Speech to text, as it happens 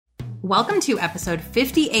Welcome to episode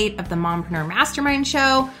 58 of the Mompreneur Mastermind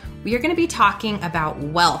Show. We are going to be talking about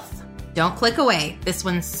wealth. Don't click away. This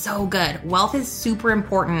one's so good. Wealth is super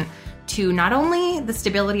important to not only the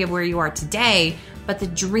stability of where you are today, but the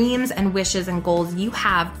dreams and wishes and goals you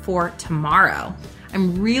have for tomorrow.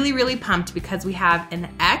 I'm really pumped because we have an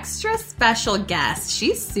extra special guest.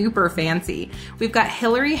 She's super fancy. We've got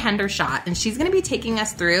Hilary Hendershott, and she's going to be taking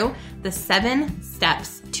us through the 7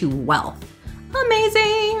 steps to wealth.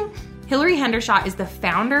 Amazing! Hilary Hendershott is the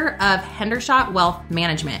founder of Hendershott Wealth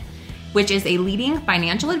Management, which is a leading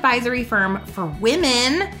financial advisory firm for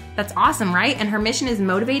women. That's awesome, right? And her mission is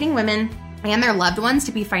motivating women and their loved ones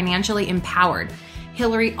to be financially empowered.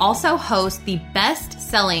 Hilary also hosts the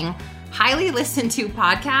best-selling, highly listened to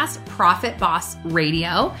podcast, Profit Boss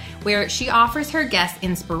Radio, where she offers her guests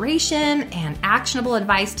inspiration and actionable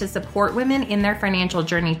advice to support women in their financial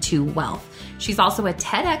journey to wealth. She's also a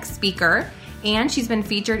TEDx speaker, and she's been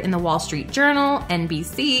featured in the Wall Street Journal,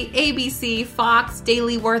 NBC, ABC, Fox,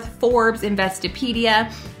 Daily Worth, Forbes,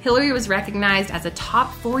 Investopedia. Hilary was recognized as a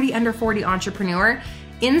top 40 under 40 entrepreneur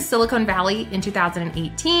in Silicon Valley in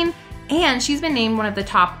 2018. And she's been named one of the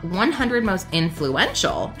top 100 most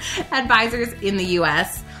influential advisors in the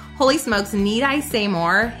US. Holy smokes, need I say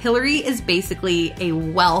more? Hilary is basically a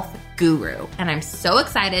wealth guru, and I'm so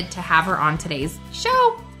excited to have her on today's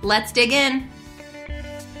show. Let's dig in.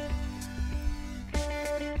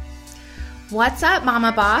 What's up,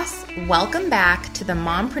 Mama Boss? Welcome back to the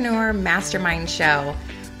Mompreneur Mastermind Show.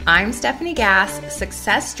 I'm Stephanie Gass,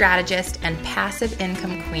 success strategist and passive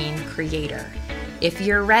income queen creator. If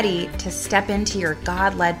you're ready to step into your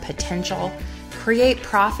God-led potential, create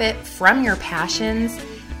profit from your passions,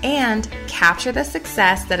 and capture the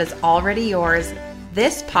success that is already yours,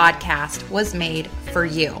 this podcast was made for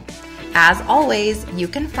you. As always, you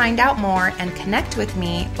can find out more and connect with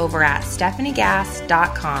me over at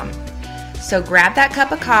stephaniegass.com. So grab that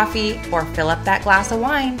cup of coffee or fill up that glass of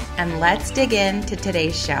wine and let's dig into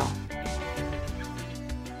today's show.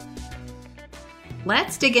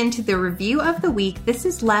 Let's dig into the review of the week. This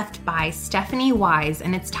is left by Stephanie Wise,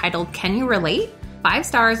 and it's titled, Can You Relate? 5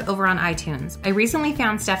 stars over on iTunes. I recently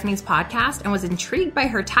found Stephanie's podcast and was intrigued by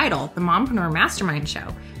her title, The Mompreneur Mastermind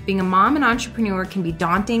Show. Being a mom and entrepreneur can be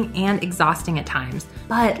daunting and exhausting at times,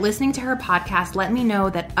 but listening to her podcast let me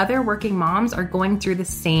know that other working moms are going through the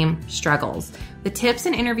same struggles. The tips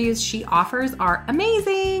and interviews she offers are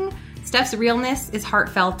amazing. Steph's realness is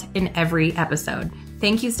heartfelt in every episode.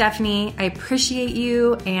 Thank you, Stephanie. I appreciate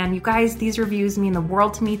you. And you guys, these reviews mean the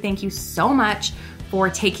world to me. Thank you so much for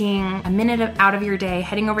taking a minute out of your day,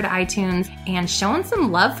 heading over to iTunes and showing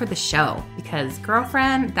some love for the show. Because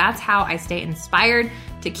girlfriend, that's how I stay inspired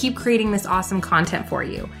to keep creating this awesome content for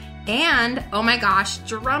you. And oh my gosh,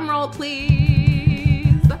 drum roll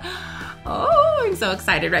please. Oh, I'm so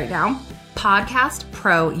excited right now. Podcast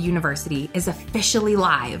Pro University is officially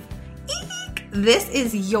live. Eek! This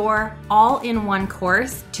is your all-in-one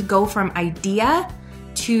course to go from idea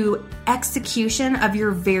to execution of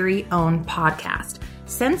your very own podcast.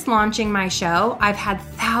 Since launching my show, I've had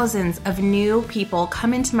thousands of new people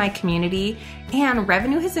come into my community and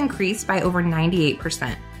revenue has increased by over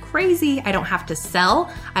 98%. Crazy. I don't have to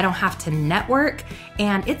sell. I don't have to network.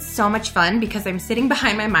 And it's so much fun because I'm sitting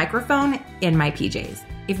behind my microphone in my PJs.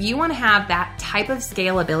 If you want to have that type of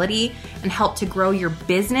scalability and help to grow your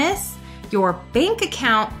business, your bank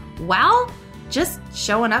account, while just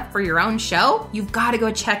showing up for your own show, you've got to go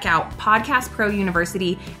check out Podcast Pro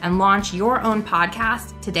University and launch your own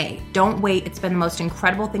podcast today. Don't wait. It's been the most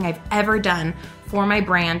incredible thing I've ever done for my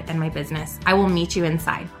brand and my business. I will meet you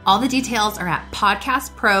inside. All the details are at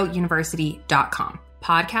podcastprouniversity.com.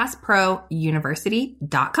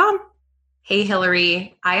 podcastprouniversity.com. Hey,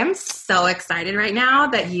 Hilary. I am so excited right now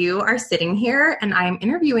that you are sitting here and I am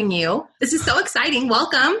interviewing you. This is so exciting.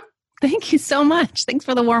 Welcome. Thank you so much. Thanks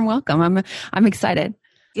for the warm welcome. I'm excited.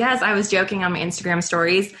 Yes, I was joking on my Instagram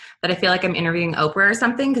stories that I feel like I'm interviewing Oprah or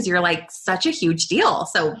something because you're like such a huge deal.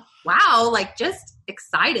 So wow, like just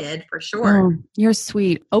excited for sure. Oh, you're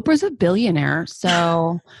sweet. Oprah's a billionaire,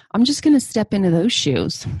 so I'm just going to step into those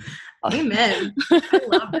shoes. Amen. I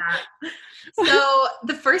love that. So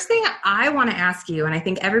the first thing I want to ask you, and I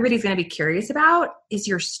think everybody's going to be curious about, is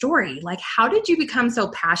your story. Like, how did you become so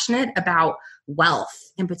passionate about wealth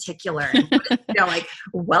in particular? Like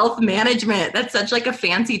wealth management. That's such like a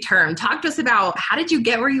fancy term. Talk to us about how did you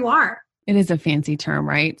get where you are? It is a fancy term,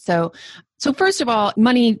 right? So So first of all,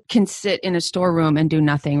 money can sit in a storeroom and do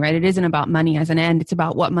nothing, right? It isn't about money as an end. It's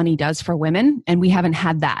about what money does for women. And we haven't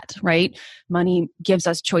had that, right? Money gives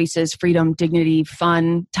us choices, freedom, dignity,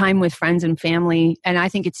 fun, time with friends and family. And I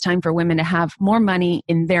think it's time for women to have more money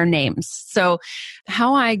in their names. So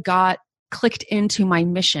how I got clicked into my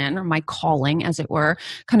mission or my calling, as it were,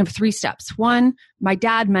 kind of 3 steps. One, my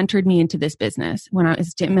dad mentored me into this business when I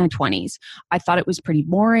was in my 20s. I thought it was pretty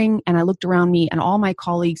boring. And I looked around me and all my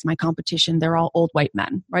colleagues, my competition, they're all old white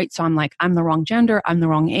men, right? So I'm like, I'm the wrong gender. I'm the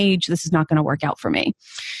wrong age. This is not going to work out for me.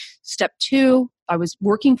 Step 2, I was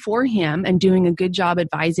working for him and doing a good job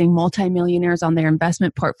advising multimillionaires on their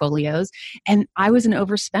investment portfolios. And I was an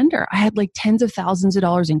overspender. I had like tens of thousands of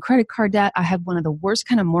dollars in credit card debt. I had one of the worst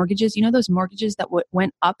kind of mortgages. You know, those mortgages that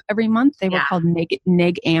went up every month? They were called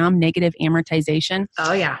neg-am, negative amortization.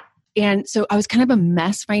 Oh, yeah. And so I was kind of a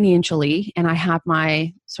mess financially, and I had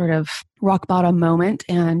my sort of rock bottom moment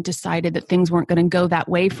and decided that things weren't going to go that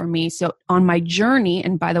way for me. So on my journey,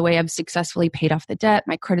 and by the way, I've successfully paid off the debt.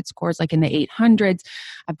 My credit score is like in the 800s.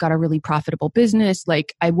 I've got a really profitable business.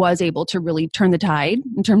 Like I was able to really turn the tide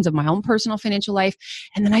in terms of my own personal financial life.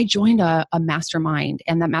 And then I joined a mastermind,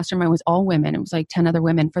 and that mastermind was all women. It was like 10 other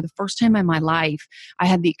women. For the first time in my life, I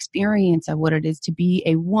had the experience of what it is to be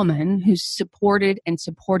a woman who's supported and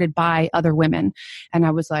supported by other women. And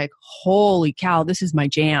I was like, holy cow, this is my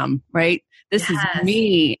jam, right? This is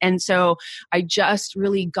me. And so I just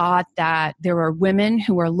really got that there are women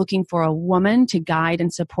who are looking for a woman to guide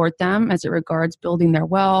and support them as it regards building their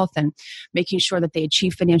wealth and making sure that they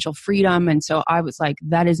achieve financial freedom. And so I was like,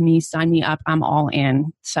 that is me. Sign me up. I'm all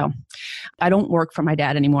in. So I don't work for my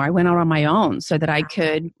dad anymore. I went out on my own so that I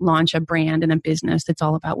could launch a brand and a business that's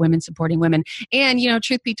all about women supporting women. And, you know,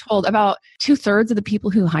 truth be told, about 2/3 of the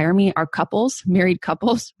people who hire me are couples, married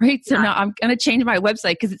couples, right? So now I'm going to change my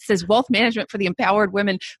website because it says wealth management for the empowered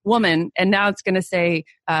woman. And now it's going to say,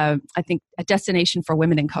 I think, a destination for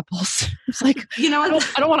women and couples. It's like, you know, I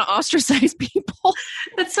don't want to ostracize people.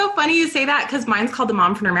 It's so funny you say that because mine's called the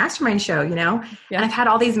Mompreneur Mastermind Show, you know? Yeah. And I've had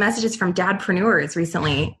all these messages from dadpreneurs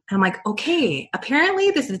recently. And I'm like, okay, apparently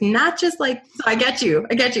this is not just like, so I get you.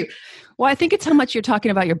 Well, I think it's how much you're talking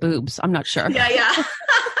about your boobs. I'm not sure. Yeah.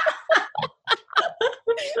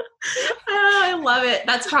 Oh, I love it.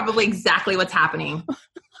 That's probably exactly what's happening.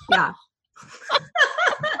 Yeah.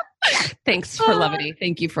 Thanks for levity.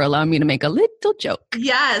 Thank you for allowing me to make a little joke.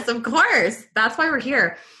 Yes, of course. That's why we're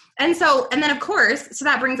here. And then of course, so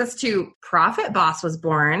that brings us to Profit Boss was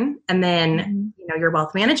born, and then, you know, your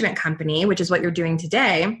wealth management company, which is what you're doing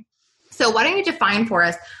today. So why don't you define for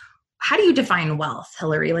us, how do you define wealth,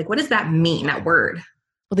 Hilary? Like, what does that mean, that word?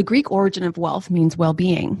 Well, the Greek origin of wealth means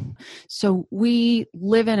well-being. So we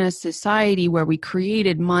live in a society where we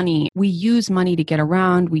created money. We use money to get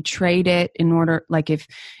around. We trade it in order, like if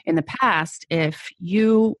in the past, if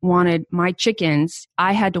you wanted my chickens,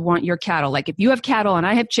 I had to want your cattle. Like if you have cattle and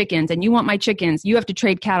I have chickens and you want my chickens, you have to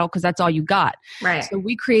trade cattle because that's all you got. Right. So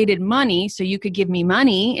we created money so you could give me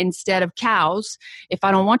money instead of cows if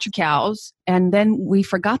I don't want your cows. And then we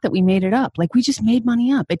forgot that we made it up. Like we just made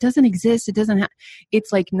money up. It doesn't exist. It doesn't have,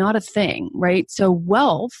 it's like not a thing, right? So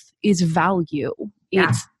wealth is value.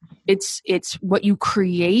 Yeah. It's what you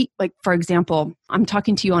create. Like, for example, I'm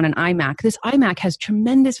talking to you on an iMac. This iMac has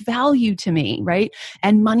tremendous value to me, right?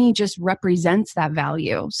 And money just represents that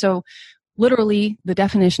value. So literally the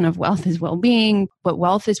definition of wealth is well-being, but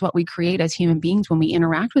wealth is what we create as human beings when we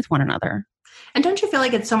interact with one another. And don't you feel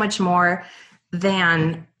like it's so much more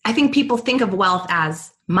than, I think people think of wealth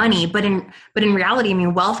as money, but in reality, I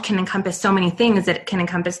mean, wealth can encompass so many things. It can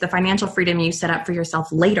encompass the financial freedom you set up for yourself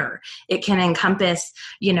later. It can encompass,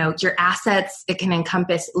 you know, your assets. It can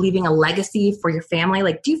encompass leaving a legacy for your family.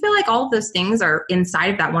 Like, do you feel like all of those things are inside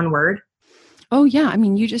of that one word? Oh, yeah. I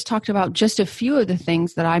mean, you just talked about just a few of the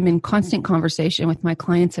things that I'm in constant conversation with my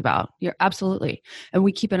clients about. You're absolutely. And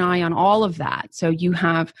we keep an eye on all of that. So you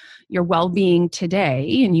have your well-being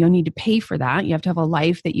today, and you need to pay for that. You have to have a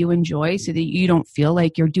life that you enjoy so that you don't feel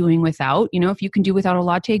like you're doing without. You know, if you can do without a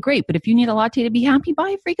latte, great. But if you need a latte to be happy,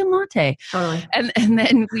 buy a freaking latte. Totally. And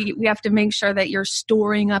then we have to make sure that you're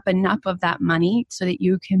storing up enough of that money so that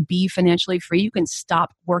you can be financially free. You can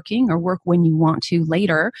stop working or work when you want to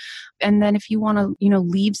later. And then if you want to, you know,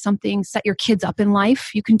 leave something, set your kids up in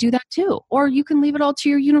life, you can do that too. Or you can leave it all to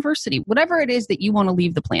your university, whatever it is that you want to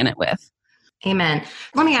leave the planet with. Amen.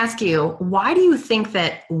 Let me ask you, why do you think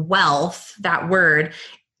that wealth, that word,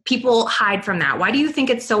 people hide from that? Why do you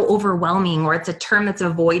think it's so overwhelming, or it's a term that's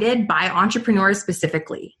avoided by entrepreneurs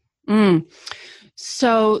specifically?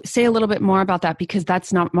 So say a little bit more about that, because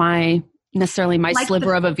that's not necessarily my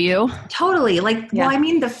sliver of a view. Totally. Like, yeah. Well, I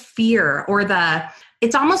mean, the fear or the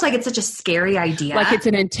it's almost like it's such a scary idea. Like it's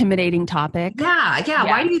an intimidating topic. Yeah.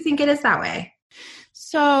 Why do you think it is that way?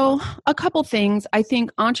 So a couple things. I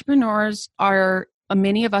think entrepreneurs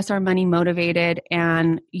many of us are money motivated,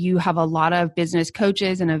 and you have a lot of business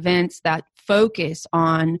coaches and events that focus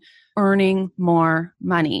on earning more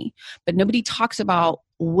money. But nobody talks about,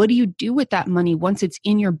 what do you do with that money once it's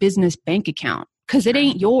in your business bank account? Because it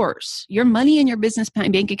ain't yours. Your money in your business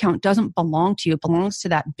bank account doesn't belong to you. It belongs to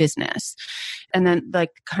that business. And then the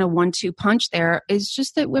kind of 1-2 punch there is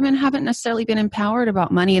just that women haven't necessarily been empowered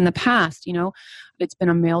about money in the past. It's been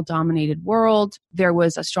a male-dominated world. There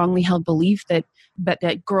was a strongly held belief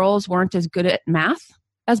that girls weren't as good at math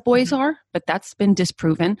as boys are, but that's been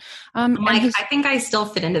disproven. I think I still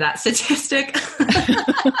fit into that statistic.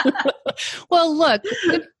 Well, look,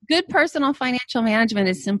 good personal financial management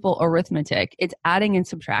is simple arithmetic. It's adding and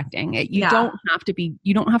subtracting. You don't have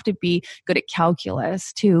to be good at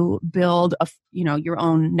calculus to build your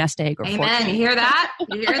own nest egg or Amen. fortune. You hear that?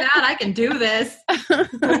 I can do this.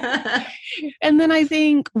 And then I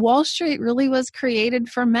think Wall Street really was created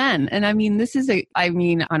for men. And I mean, I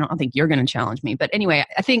don't think you're going to challenge me, but anyway,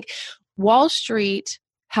 I think Wall Street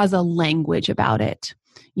has a language about it.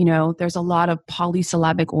 There's a lot of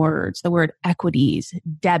polysyllabic words, the word equities,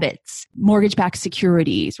 debits, mortgage-backed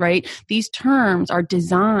securities, right? These terms are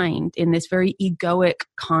designed in this very egoic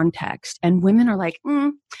context. And women are like,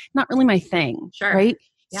 not really my thing, sure. Right?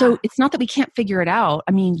 Yeah. So it's not that we can't figure it out.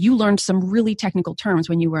 I mean, you learned some really technical terms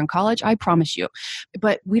when you were in college, I promise you.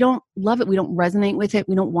 But we don't love it. We don't resonate with it.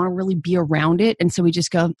 We don't want to really be around it. And so we just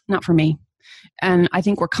go, not for me. And I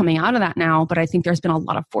think we're coming out of that now, but I think there's been a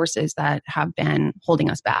lot of forces that have been holding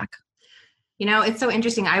us back. It's so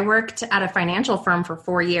interesting. I worked at a financial firm for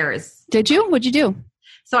 4 years. Did you? What'd you do?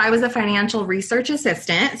 So I was a financial research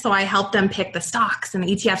assistant. So I helped them pick the stocks and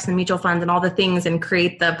the ETFs and mutual funds and all the things and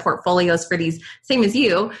create the portfolios for these, same as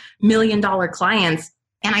you, $1 million clients.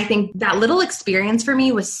 And I think that little experience for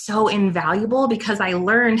me was so invaluable because I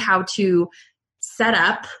learned how to set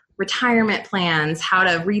up retirement plans, how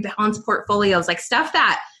to rebalance portfolios, like stuff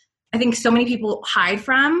that I think so many people hide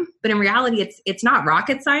from. But in reality, it's not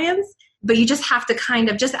rocket science, but you just have to kind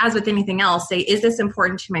of, just as with anything else, say, is this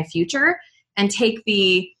important to my future? And take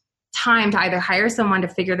the time to either hire someone to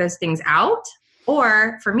figure those things out.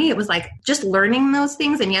 Or for me, it was like just learning those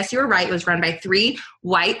things. And yes, you were right. It was run by 3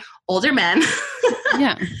 white, older men.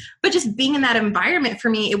 Yeah. But just being in that environment for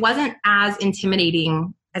me, it wasn't as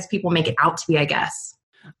intimidating as people make it out to be, I guess.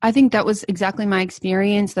 I think that was exactly my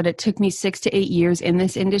experience, that it took me 6 to 8 years in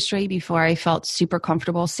this industry before I felt super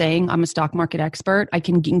comfortable saying I'm a stock market expert. I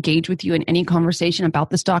can engage with you in any conversation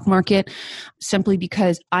about the stock market simply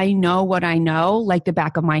because I know what I know like the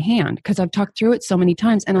back of my hand, because I've talked through it so many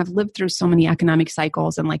times and I've lived through so many economic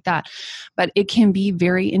cycles and like that. But it can be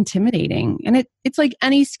very intimidating. And it's like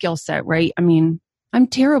any skill set, right? I mean, I'm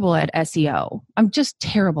terrible at SEO. I'm just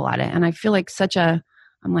terrible at it. And I feel like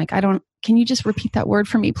can you just repeat that word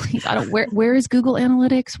for me, please? Where is Google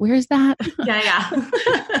Analytics? Where is that? Yeah.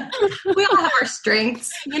 We all have our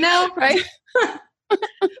strengths, right?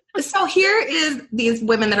 So here is these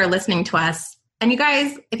women that are listening to us. And you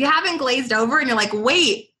guys, if you haven't glazed over and you're like,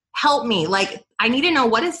 wait, help me. Like, I need to know,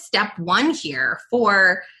 what is step 1 here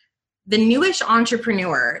for the newish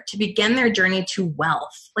entrepreneur to begin their journey to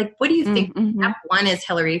wealth? Like, what do you think step 1 is,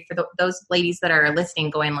 Hilary, for those ladies that are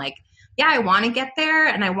listening going like, yeah, I want to get there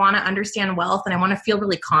and I want to understand wealth and I want to feel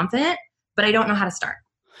really confident, but I don't know how to start.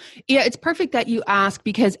 Yeah, it's perfect that you ask,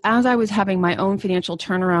 because as I was having my own financial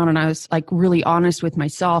turnaround and I was like really honest with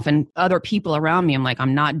myself and other people around me, I'm like,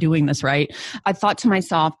 I'm not doing this right. I thought to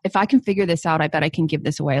myself, if I can figure this out, I bet I can give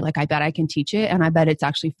this away. Like, I bet I can teach it. And I bet it's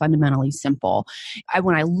actually fundamentally simple.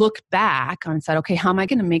 When I looked back and said, okay, how am I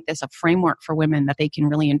going to make this a framework for women that they can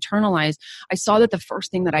really internalize? I saw that the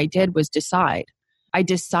first thing that I did was decide. I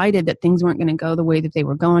decided that things weren't going to go the way that they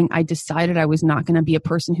were going. I decided I was not going to be a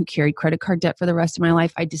person who carried credit card debt for the rest of my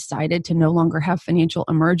life. I decided to no longer have financial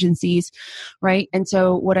emergencies, right? And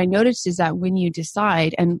so what I noticed is that when you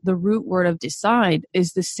decide, and the root word of decide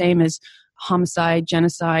is the same as homicide,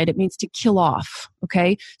 genocide, it means to kill off,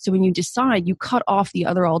 okay? So when you decide, you cut off the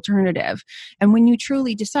other alternative. And when you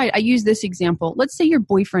truly decide, I use this example. Let's say your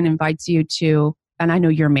boyfriend invites you to, and I know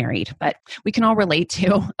you're married, but we can all relate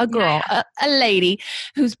to a girl, a lady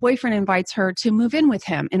whose boyfriend invites her to move in with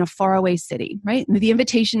him in a faraway city, right? And the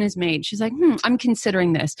invitation is made. She's like, I'm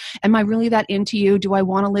considering this. Am I really that into you? Do I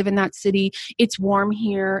want to live in that city? It's warm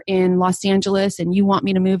here in Los Angeles and you want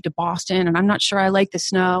me to move to Boston and I'm not sure I like the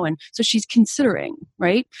snow. And so she's considering,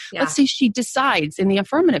 right? Yeah. Let's say she decides in the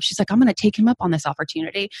affirmative. She's like, I'm going to take him up on this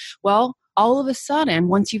opportunity. Well, all of a sudden,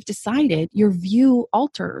 once you've decided, your view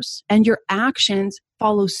alters and your actions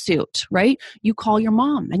follow suit, right? You call your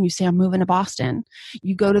mom and you say, I'm moving to Boston.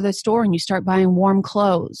 You go to the store and you start buying warm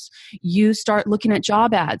clothes. You start looking at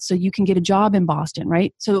job ads so you can get a job in Boston,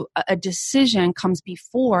 right? So a decision comes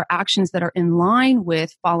before actions that are in line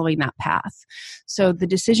with following that path. So the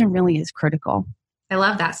decision really is critical. I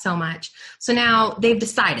love that so much. So now they've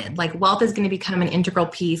decided like wealth is going to become an integral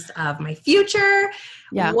piece of my future.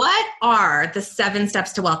 Yeah. What are the 7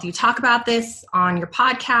 steps to wealth? You talk about this on your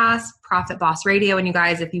podcast, Profit Boss Radio. And you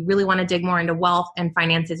guys, if you really want to dig more into wealth and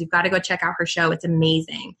finances, you've got to go check out her show. It's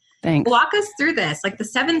amazing. Thanks. Walk us through this, like the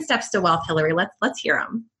 7 steps to wealth, Hilary. Let's hear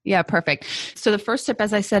them. Yeah, perfect. So the first step,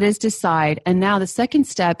 as I said, is decide. And now the second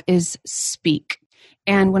step is speak.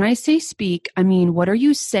 And when I say speak, I mean, what are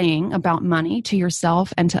you saying about money to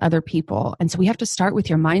yourself and to other people? And so we have to start with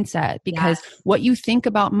your mindset because what you think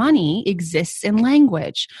about money exists in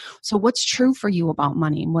language. So what's true for you about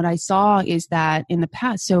money? And what I saw is that in the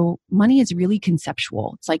past, so money is really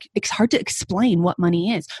conceptual. It's like, it's hard to explain what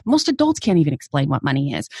money is. Most adults can't even explain what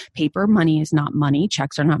money is. Paper money is not money.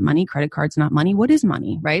 Checks are not money. Credit cards not money. What is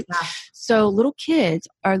money, right? Yeah. So little kids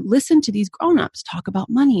listen to these grown-ups talk about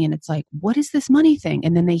money. And it's like, what is this money thing?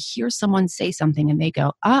 And then they hear someone say something and they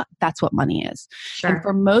go, that's what money is. Sure. And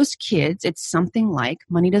for most kids, it's something like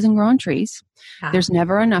money doesn't grow on trees. Yeah. There's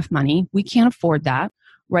never enough money. We can't afford that,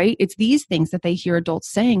 right? It's these things that they hear adults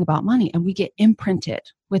saying about money and we get imprinted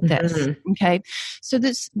with this. Mm-hmm. Okay. So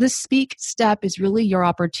this speak step is really your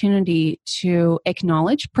opportunity to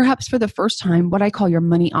acknowledge, perhaps for the first time, what I call your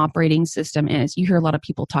money operating system is. You hear a lot of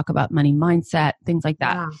people talk about money mindset, things like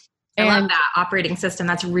that. Yeah. I love that operating system.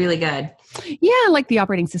 That's really good. Yeah, like the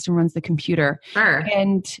operating system runs the computer. Sure.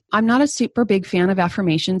 And I'm not a super big fan of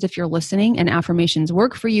affirmations. If you're listening and affirmations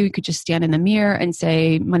work for you, you could just stand in the mirror and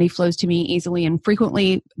say, money flows to me easily and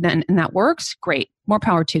frequently, and that works. Great. More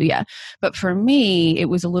power to you. But for me, it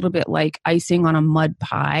was a little bit like icing on a mud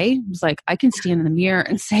pie. It was like, I can stand in the mirror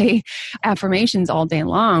and say affirmations all day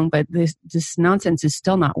long, but this nonsense is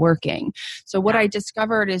still not working. So what I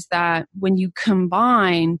discovered is that when you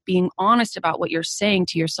combine being honest about what you're saying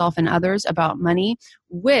to yourself and others about money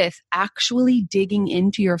with actually digging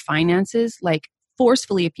into your finances, like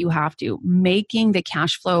forcefully if you have to, making the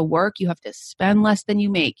cash flow work. You have to spend less than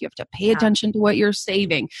you make. You have to pay attention to what you're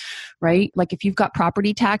saving, right? Like if you've got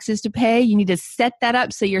property taxes to pay, you need to set that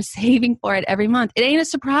up so you're saving for it every month. It ain't a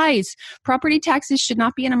surprise. Property taxes should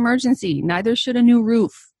not be an emergency. Neither should a new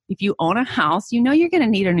roof. If you own a house, you know you're going to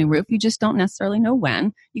need a new roof. You just don't necessarily know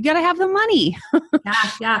when. You got to have the money.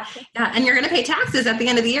 Yeah. And you're going to pay taxes at the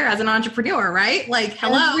end of the year as an entrepreneur, right? Like,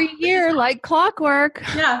 hello. Every year, like clockwork.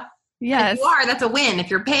 Yeah. Yes. If you are, that's a win. If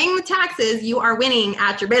you're paying the taxes, you are winning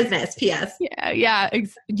at your business. P.S. Yeah.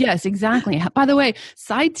 Yes, exactly. By the way,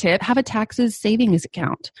 side tip, have a taxes savings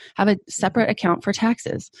account. Have a separate account for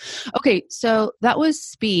taxes. Okay, so that was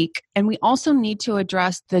speak. And we also need to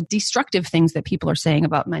address the destructive things that people are saying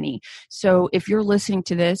about money. So if you're listening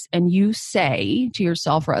to this and you say to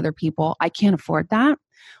yourself or other people, I can't afford that,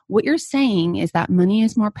 what you're saying is that money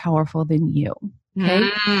is more powerful than you.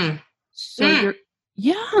 Okay? So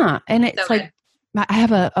yeah. And it's so like, good. I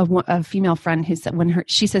have a female friend who said,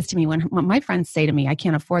 she says to me, when my friends say to me, I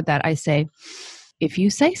can't afford that, I say, if you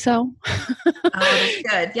say so. Oh, that's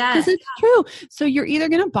good. Yes. Because it's true. So you're either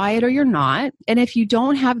going to buy it or you're not. And if you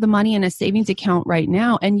don't have the money in a savings account right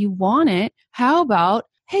now and you want it, how about,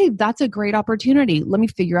 hey, that's a great opportunity. Let me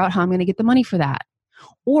figure out how I'm going to get the money for that.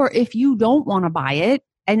 Or if you don't want to buy it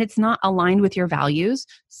and it's not aligned with your values,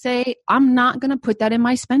 say, I'm not going to put that in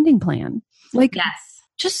my spending plan. Like, yes.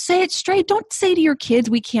 Just say it straight. Don't say to your kids,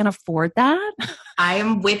 we can't afford that. I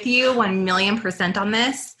am with you 1,000,000% on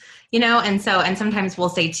this, and sometimes we'll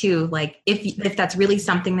say too, like, if that's really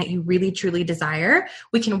something that you really truly desire,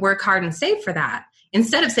 we can work hard and save for that.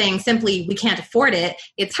 Instead of saying simply, we can't afford it,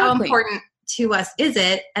 it's how important to us is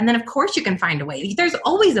it? And then of course you can find a way. There's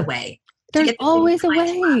always a way. There's always a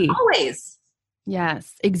way. Always.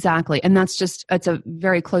 Yes, exactly. And it's a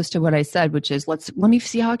very close to what I said, which is let me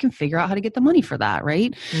see how I can figure out how to get the money for that.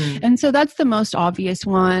 Right. And so that's the most obvious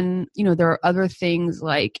one. There are other things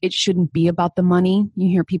like it shouldn't be about the money. You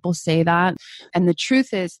hear people say that. And the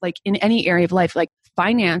truth is, like in any area of life, like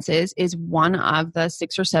finances is one of the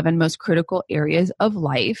 6 or 7 most critical areas of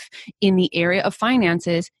life. In the area of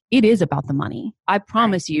finances, it is about the money. I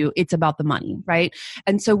promise you it's about the money, right?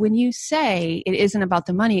 And so when you say it isn't about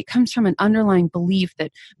the money, it comes from an underlying belief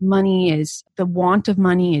that the want of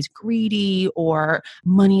money is greedy, or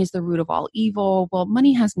money is the root of all evil. Well,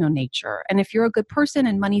 money has no nature. And if you're a good person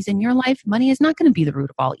and money's in your life, money is not going to be the root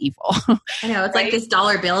of all evil. I know. It's like this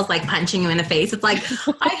dollar bill is like punching you in the face. It's like,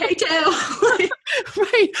 I hate you.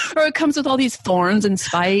 Right. Or it comes with all these thorns and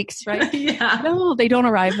spikes, right? Yeah. No, they don't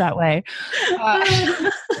arrive that way.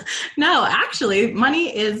 No, actually,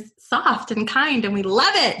 money is soft and kind and we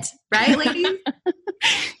love it. Right, ladies?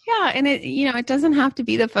 Yeah. And it doesn't have to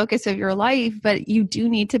be the focus of your life, but you do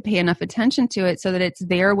need to pay enough attention to it so that it's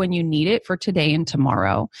there when you need it for today and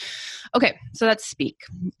tomorrow. Okay. So that's speak.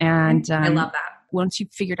 And I love that. Once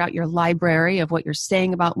you've figured out your library of what you're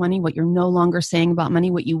saying about money, what you're no longer saying about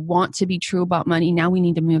money, what you want to be true about money, now we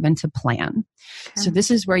need to move into plan. Okay. So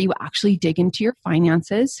this is where you actually dig into your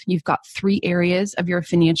finances. You've got 3 areas of your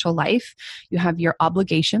financial life. You have your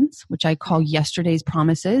obligations, which I call yesterday's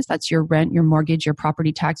promises. That's your rent, your mortgage, your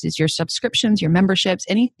property taxes, your subscriptions, your memberships,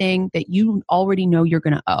 anything that you already know you're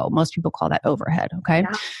going to owe. Most people call that overhead. Okay.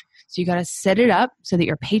 Yeah. So you got to set it up so that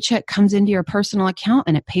your paycheck comes into your personal account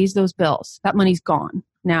and it pays those bills. That money's gone.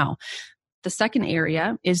 Now, the second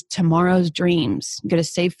area is tomorrow's dreams. You got to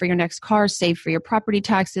save for your next car, save for your property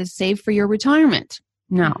taxes, save for your retirement.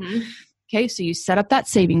 Now, okay, so you set up that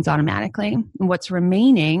savings automatically. And what's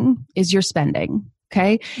remaining is your spending.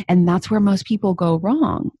 Okay. And that's where most people go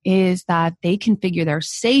wrong, is that they configure their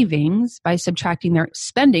savings by subtracting their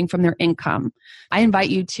spending from their income. I invite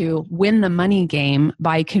you to win the money game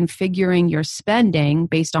by configuring your spending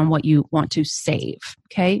based on what you want to save.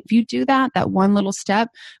 Okay. If you do that one little step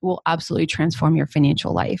will absolutely transform your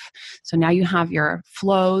financial life. So now you have your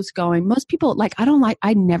flows going. Most people I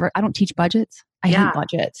don't teach budgets. I hate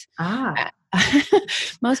budgets.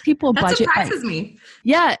 Most people budget. That surprises me.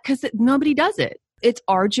 Yeah. Because nobody does it. It's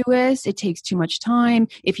arduous. It takes too much time.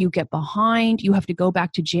 If you get behind, you have to go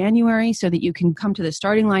back to January so that you can come to the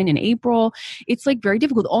starting line in April. It's very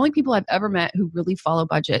difficult. The only people I've ever met who really follow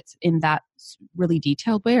budgets in that really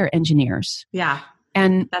detailed way are engineers. Yeah.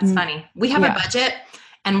 And that's funny. We have a budget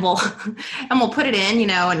and we'll put it in,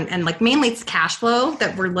 and mainly it's cash flow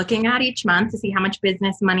that we're looking at each month to see how much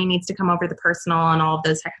business money needs to come over the personal and all of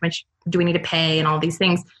those, how much do we need to pay and all these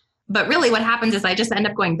things. But really what happens is I just end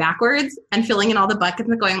up going backwards and filling in all the buckets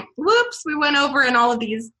and going, whoops, we went over in all of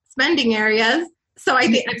these spending areas. So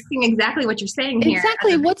I'm seeing exactly what you're saying here.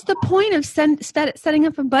 Exactly. What's the point of setting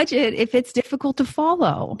up a budget if it's difficult to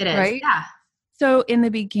follow? It is, right? Yeah. So in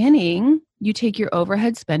the beginning, you take your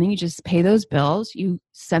overhead spending, you just pay those bills, you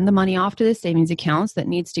send the money off to the savings accounts that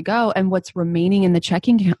needs to go. And what's remaining in the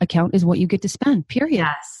checking account is what you get to spend, period.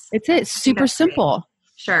 Yes. It's it. It's super simple.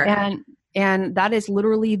 Great. Sure. And that is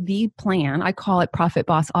literally the plan. I call it Profit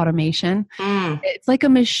Boss automation. It's like a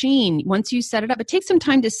machine. Once you set it up, it takes some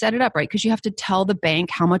time to set it up, right? Because you have to tell the bank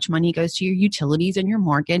how much money goes to your utilities and your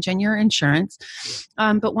mortgage and your insurance.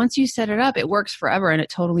 But once you set it up, it works forever and it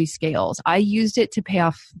totally scales. I used it to pay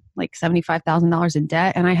off $75,000 in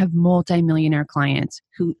debt. And I have multi-millionaire clients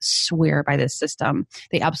who swear by this system.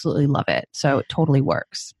 They absolutely love it. So it totally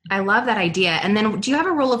works. I love that idea. And then do you have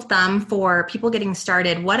a rule of thumb for people getting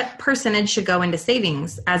started? What percentage should go into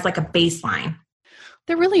savings as a baseline?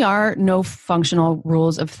 There really are no functional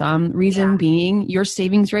rules of thumb. Reason being, your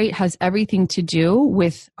savings rate has everything to do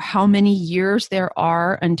with how many years there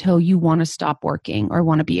are until you want to stop working or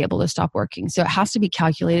want to be able to stop working. So it has to be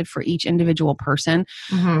calculated for each individual person.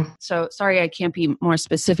 So sorry, I can't be more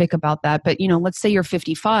specific about that. But, let's say you're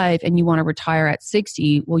 55 and you want to retire at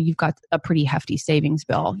 60. Well, you've got a pretty hefty savings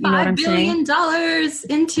bill. You know what I'm saying? $5 billion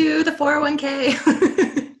into the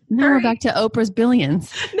 401k. No, we're back to Oprah's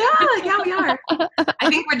billions. No, yeah, we are. I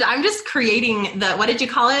think I'm just creating what did you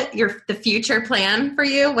call it? The future plan for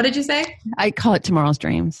you. What did you say? I call it tomorrow's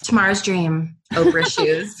dreams. Tomorrow's dream. Oprah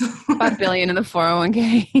shoes. $5 billion in the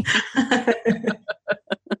 401k.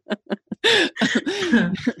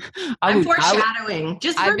 I'm foreshadowing.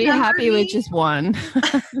 I'd be happy with just one.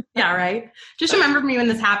 Yeah, right. Just remember me when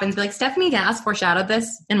this happens. Be like, Stephanie Gass foreshadowed this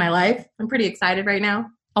in my life. I'm pretty excited right now.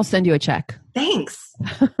 I'll send you a check. Thanks.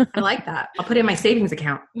 I like that. I'll put it in my savings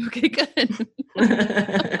account. Okay, good.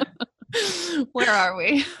 Where are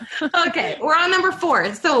we? Okay, we're on number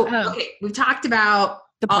 4. So, we've talked about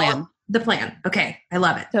the plan. The plan. Okay, I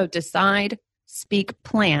love it. So decide, speak,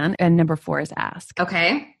 plan, and number 4 is ask.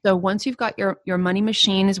 Okay. So once you've got your money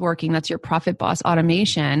machine is working, that's your Profit Boss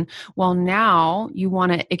automation. Well, now you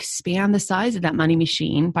want to expand the size of that money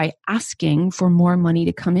machine by asking for more money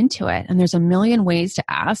to come into it. And there's a million ways to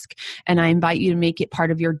ask. And I invite you to make it part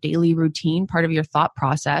of your daily routine, part of your thought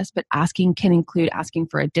process. But asking can include asking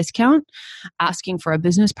for a discount, asking for a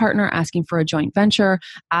business partner, asking for a joint venture,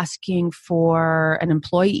 asking for an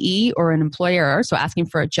employee or an employer. So asking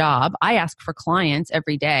for a job. I ask for clients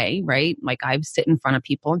every day, right? Like I sit in front of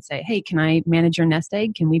people and say, hey, can I manage your nest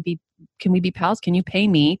egg? Can we be pals? Can you pay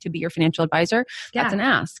me to be your financial advisor? Yeah. That's an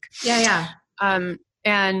ask. Yeah.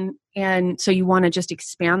 And so you want to just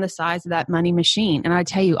expand the size of that money machine. And I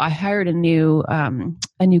tell you, I hired a new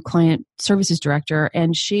client services director,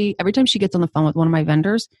 and every time she gets on the phone with one of my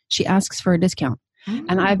vendors, she asks for a discount.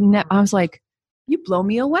 And I was like, you blow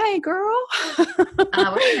me away, girl. We're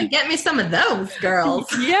going to get me some of those,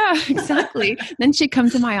 girls. Yeah, exactly. Then she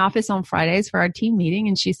comes to my office on Fridays for our team meeting,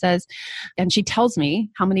 and she tells me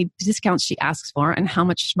how many discounts she asks for and how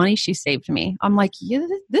much money she saved me. I'm like, yeah,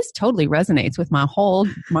 this totally resonates with my whole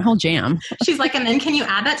jam. She's like, and then can you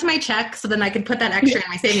add that to my check so then I can put that extra in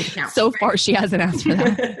my savings account? So far, she hasn't asked for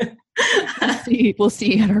that. We'll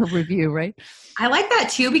see at her review, right? I like that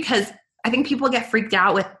too, because I think people get freaked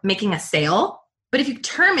out with making a sale. But if you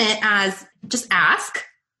term it as just ask,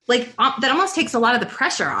 like that almost takes a lot of the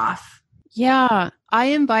pressure off. Yeah. I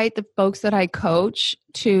invite the folks that I coach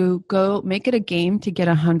to go make it a game to get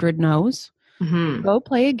 100 no's. Mm-hmm. Go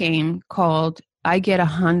play a game called I Get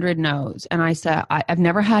 100 No's. And I said, I've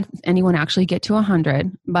never had anyone actually get to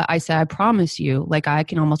 100, but I said, I promise you, like I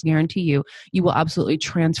can almost guarantee you, you will absolutely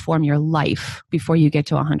transform your life before you get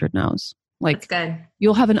to 100 no's. Like, that's good.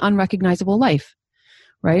 You'll have an unrecognizable life.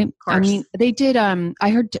 Right? I mean, they did, I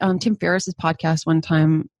heard Tim Ferriss's podcast one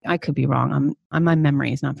time. I could be wrong. My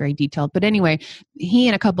memory is not very detailed. But anyway, he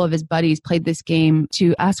and a couple of his buddies played this game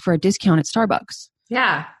to ask for a discount at Starbucks.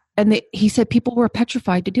 Yeah. And he said people were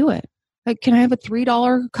petrified to do it. Like, can I have a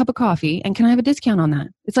 $3 cup of coffee? And can I have a discount on that?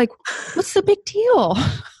 It's like, what's the big deal?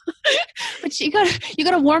 But you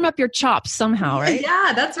gotta warm up your chops somehow, right?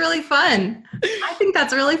 Yeah, that's really fun. I think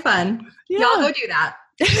that's really fun. Yeah. Y'all go do that.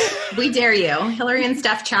 We dare you. Hilary and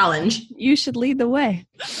Steph challenge. You should lead the way.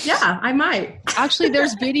 Yeah, I might. Actually,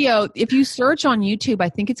 there's video. If you search on YouTube, I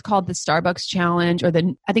think it's called the Starbucks Challenge, or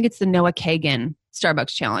I think it's the Noah Kagan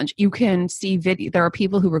Starbucks Challenge. You can see video. There are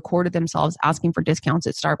people who recorded themselves asking for discounts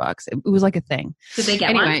at Starbucks. It was like a thing. Did they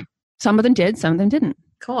get one? Some of them did. Some of them didn't.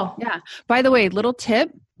 Cool. Yeah. By the way, little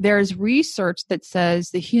tip. There's research that says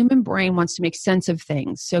the human brain wants to make sense of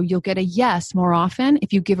things. So you'll get a yes more often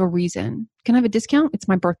if you give a reason. Can I have a discount? It's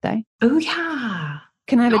my birthday. Oh, yeah.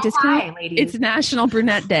 Can I have a discount? Lie, ladies. It's National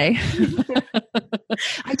Brunette Day.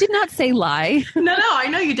 I did not say lie. No, I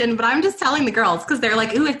know you didn't, but I'm just telling the girls because they're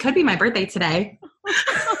like, ooh, it could be my birthday today.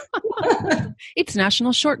 It's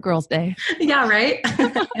National Short Girls Day. Yeah, right?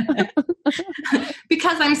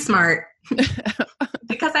 Because I'm smart.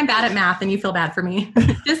 Because I'm bad at math and you feel bad for me.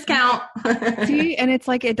 Discount. See, and it's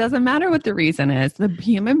like, it doesn't matter what the reason is. The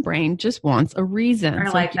human brain just wants a reason. I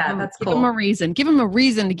like that. That's cool. Give them a reason. Give them a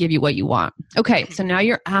reason to give you what you want. Okay. So now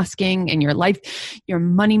you're asking, and your life, your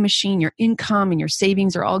money machine, your income and your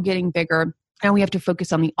savings are all getting bigger. And we have to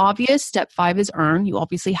focus on the obvious. Step 5 is earn. You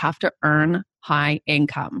obviously have to earn high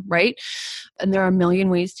income, right? And there are a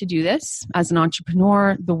million ways to do this. As an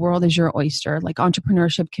entrepreneur, the world is your oyster. Like,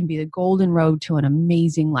 entrepreneurship can be the golden road to an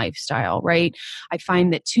amazing lifestyle, right? I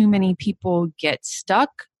find that too many people get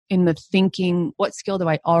stuck in the thinking, what skill do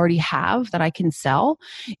I already have that I can sell,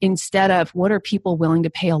 instead of what are people willing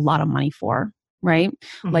to pay a lot of money for? Right?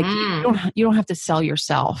 Mm-hmm. Like, you don't have to sell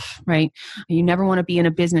yourself, right? You never want to be in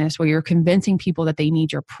a business where you're convincing people that they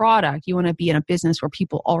need your product. You want to be in a business where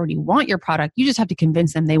people already want your product. You just have to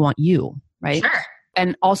convince them they want you, right? Sure.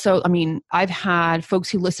 And also, I mean, I've had folks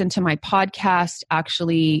who listen to my podcast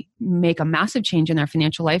actually make a massive change in their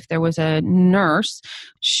financial life. There was a nurse.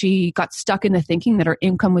 She got stuck in the thinking that her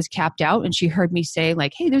income was capped out. And she heard me say,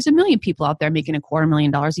 like, hey, there's 1 million people out there making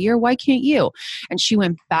 $250,000 a year. Why can't you? And she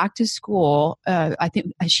went back to school. I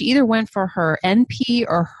think she either went for her NP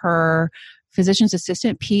or her physician's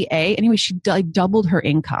assistant, PA. Anyway, she doubled her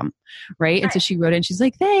income, right? And so she wrote in, she's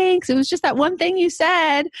like, thanks. It was just that one thing you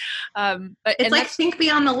said. But it's like, think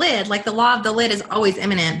beyond the lid. Like, the law of the lid is always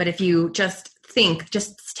imminent. But if you just think,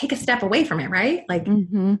 just take a step away from it, right? Like,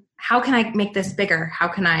 how can I make this bigger? How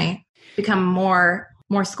can I become more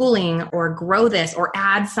schooling, or grow this, or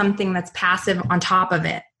add something that's passive on top of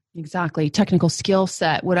it? Exactly. Technical skill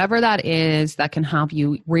set, whatever that is that can help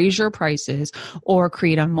you raise your prices or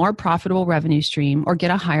create a more profitable revenue stream or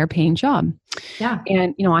get a higher paying job. Yeah.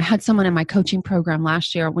 And, I had someone in my coaching program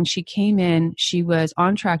last year. When she came in, she was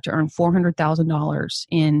on track to earn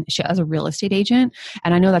 $400,000 as a real estate agent.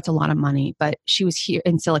 And I know that's a lot of money, but she was here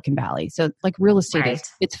in Silicon Valley. So like real estate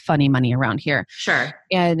it's funny money around here. Sure.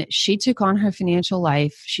 And she took on her financial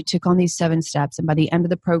life. She took on these 7 steps. And by the end of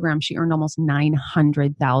the program, she earned almost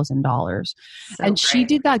 $900,000. And she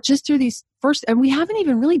did that just through these and we haven't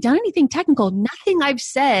even really done anything technical. Nothing I've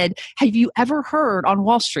said have you ever heard on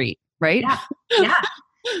Wall Street. Right? Yeah. Yeah.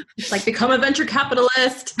 It's like become a venture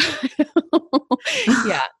capitalist.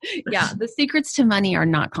 Yeah. The secrets to money are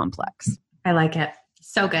not complex. I like it.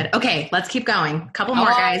 So good. Okay, let's keep going. Couple more,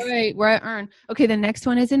 guys. All right, we're at earn. Okay, the next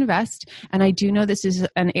one is invest. And I do know this is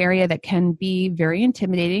an area that can be very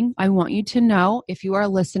intimidating. I want you to know, if you are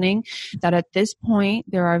listening, that at this point,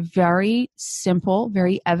 there are very simple,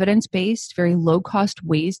 very evidence-based, very low-cost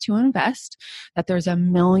ways to invest, that there's a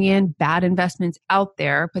million bad investments out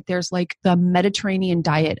there, but there's like the Mediterranean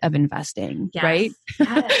diet of investing, right?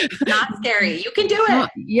 Yes. It's not scary. You can do it.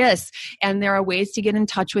 Yes. And there are ways to get in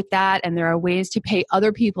touch with that. And there are ways to pay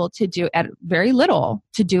other people to do at very little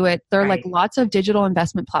to do it. There are like lots of digital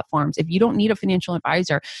investment platforms. If you don't need a financial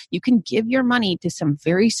advisor, you can give your money to some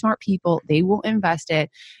very smart people. They will invest it.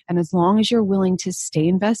 And as long as you're willing to stay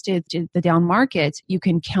invested to the down markets, you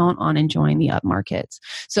can count on enjoying the up markets.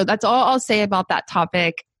 So that's all I'll say about that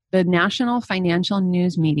topic. The national financial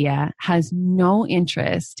news media has no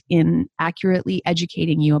interest in accurately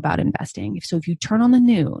educating you about investing. So if you turn on the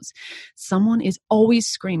news, someone is always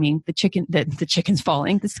screaming, the chicken's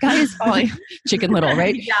falling, the sky is falling, Chicken Little,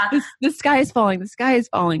 right? Yeah. The sky is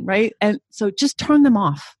falling, right? And so just turn them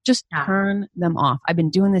off. Turn them off. I've been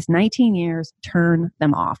doing this 19 years. Turn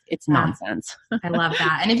them off. It's nonsense. I love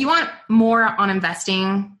that. And if you want more on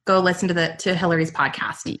investing, go listen to Hilary's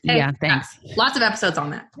podcast. Yeah, thanks. Lots of episodes on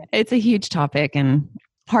that. It's a huge topic and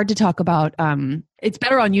hard to talk about. It's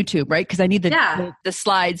better on YouTube, right? Because I need the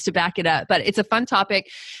slides to back it up. But it's a fun topic,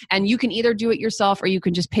 and you can either do it yourself or you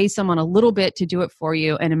can just pay someone a little bit to do it for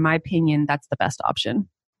you. And in my opinion, that's the best option.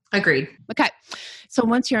 Agreed. Okay. So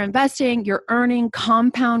once you're investing, you're earning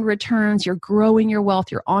compound returns, you're growing your wealth,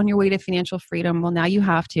 you're on your way to financial freedom. Well, now you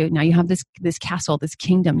have this castle, this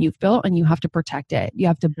kingdom you've built, and you have to protect it. You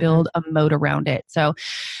have to build a moat around it. So,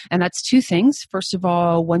 and that's 2 things. First of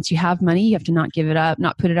all, once you have money, you have to not give it up,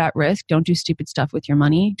 not put it at risk. Don't do stupid stuff with your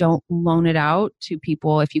money. Don't loan it out to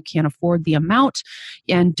people if you can't afford the amount,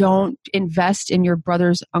 and don't invest in your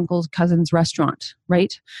brother's, uncle's, cousin's restaurant,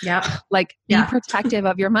 right? Yeah. Be protective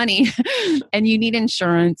of your money. And you need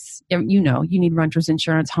insurance. You need renter's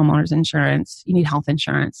insurance, homeowner's insurance. You need health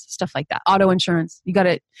insurance, stuff like that. Auto insurance.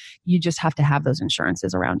 You just have to have those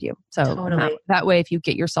insurances around you. So that way, if you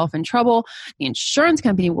get yourself in trouble, the insurance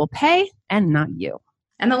company will pay and not you.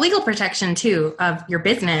 And the legal protection too of your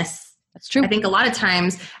business. That's true. I think a lot of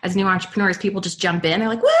times as new entrepreneurs, people just jump in. They're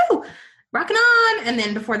like, woo, rocking on. And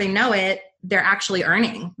then before they know it, they're actually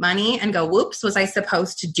earning money and go, whoops, was I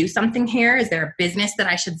supposed to do something here? Is there a business that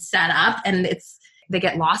I should set up? And they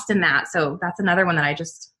get lost in that. So that's another one that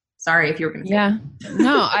sorry if you were going to say. Yeah.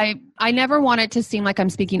 No, I never want it to seem like I'm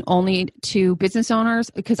speaking only to business owners,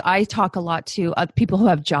 because I talk a lot to people who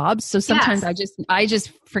have jobs. So sometimes I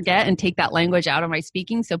just forget and take that language out of my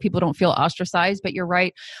speaking so people don't feel ostracized. But you're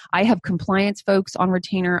right. I have compliance folks on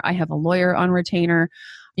retainer. I have a lawyer on retainer.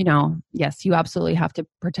 Yes, you absolutely have to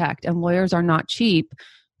protect, and lawyers are not cheap,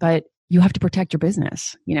 but you have to protect your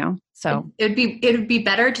business, so it would be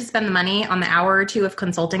better to spend the money on the hour or 2 of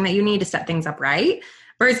consulting that you need to set things up right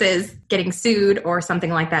versus getting sued or something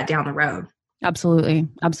like that down the road. Absolutely.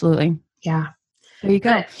 Yeah. There you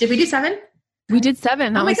go. Good. Did we do 7? We did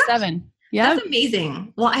 7. That was gosh. 7. Yeah. That's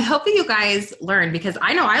amazing. Well, I hope that you guys learned, because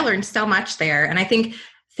I know I learned so much there. And I think,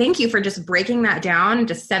 thank you for just breaking that down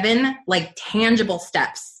to 7 tangible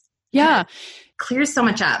steps. Yeah. Clears so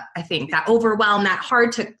much up. I think that overwhelm, that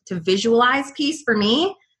hard to visualize piece for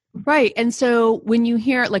me. Right. And so when you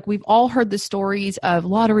hear, we've all heard the stories of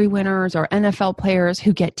lottery winners or NFL players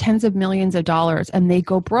who get tens of millions of dollars and they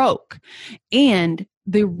go broke. And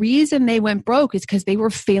the reason they went broke is because they were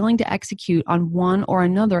failing to execute on one or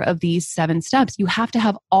another of these 7 steps. You have to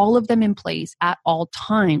have all of them in place at all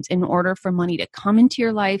times in order for money to come into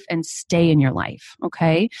your life and stay in your life.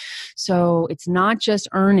 Okay. So it's not just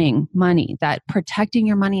earning money. That protecting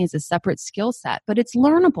your money is a separate skill set, but it's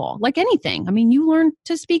learnable like anything. I mean, you learn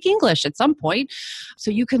to speak English at some point. So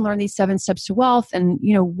you can learn these 7 steps to wealth. And,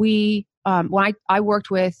 we when I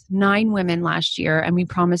worked with 9 women last year, and we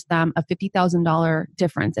promised them a $50,000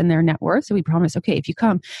 difference in their net worth. So we promised, okay, if you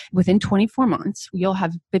come within 24 months, you'll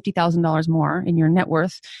have $50,000 more in your net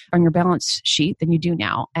worth on your balance sheet than you do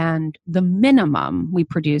now. And the minimum we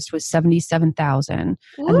produced was $77,000, and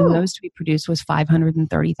the most we produced was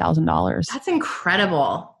 $530,000. That's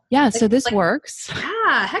incredible. Yeah, so this works.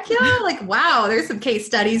 Yeah, heck yeah. Like, wow, there's some case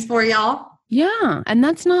studies for y'all. Yeah. And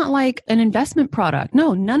that's not like an investment product.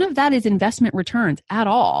 No, none of that is investment returns at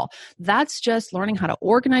all. That's just learning how to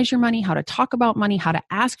organize your money, how to talk about money, how to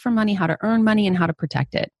ask for money, how to earn money, and how to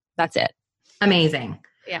protect it. That's it. Amazing.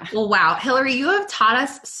 Yeah. Well, wow. Hilary, you have taught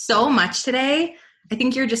us so much today. I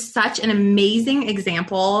think you're just such an amazing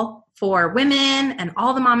example for women and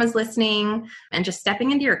all the mamas listening, and just stepping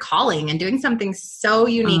into your calling and doing something so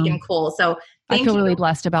unique and cool. So I feel really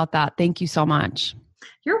blessed about that. Thank you so much.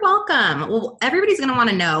 You're welcome. Well, everybody's going to want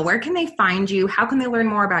to know, where can they find you? How can they learn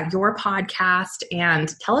more about your podcast?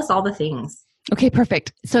 And tell us all the things. Okay,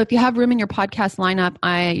 perfect. So if you have room in your podcast lineup,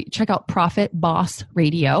 I check out Profit Boss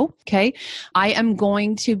Radio. Okay. I am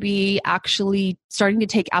going to be actually starting to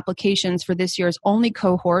take applications for this year's only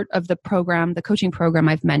cohort of the program, the coaching program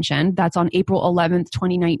I've mentioned. That's on April 11th,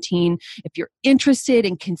 2019. If you're interested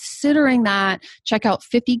in considering that, check out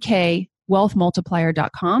 50K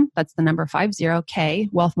wealthmultiplier.com. That's the number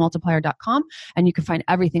 50K wealthmultiplier.com. And you can find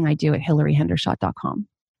everything I do at hilaryhendershott.com.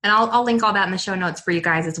 And I'll link all that in the show notes for you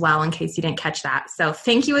guys as well, in case you didn't catch that. So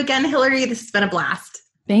thank you again, Hilary. This has been a blast.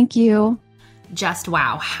 Thank you. Just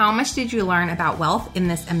wow. How much did you learn about wealth in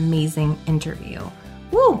this amazing interview?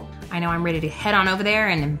 Woo! I know I'm ready to head on over there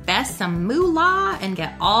and invest some moolah and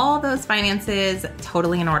get all those finances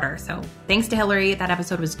totally in order. So thanks to Hilary. That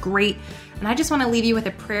episode was great. And I just want to leave you with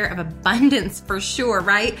a prayer of abundance for sure,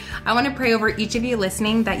 right? I want to pray over each of you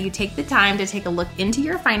listening that you take the time to take a look into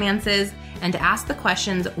your finances and to ask the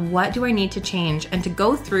questions, what do I need to change? And to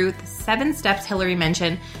go through the 7 steps Hilary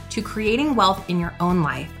mentioned to creating wealth in your own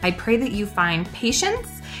life. I pray that you find patience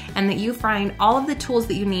and that you find all of the tools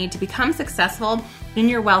that you need to become successful in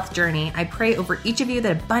your wealth journey. I pray over each of you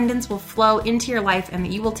that abundance will flow into your life and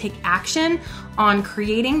that you will take action on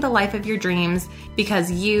creating the life of your dreams, because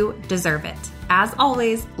you deserve it. As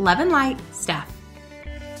always, love and light, Steph.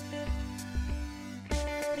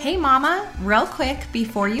 Hey mama, real quick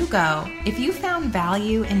before you go, if you found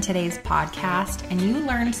value in today's podcast and you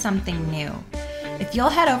learned something new, if you'll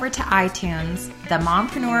head over to iTunes, the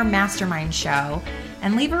Mompreneur Mastermind Show,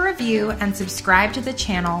 and leave a review and subscribe to the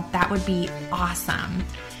channel, that would be awesome.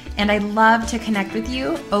 And I'd love to connect with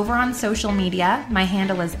you over on social media. My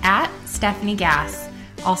handle is @StephanieGass.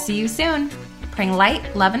 I'll see you soon. Praying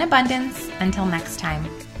light, love, and abundance. Until next time.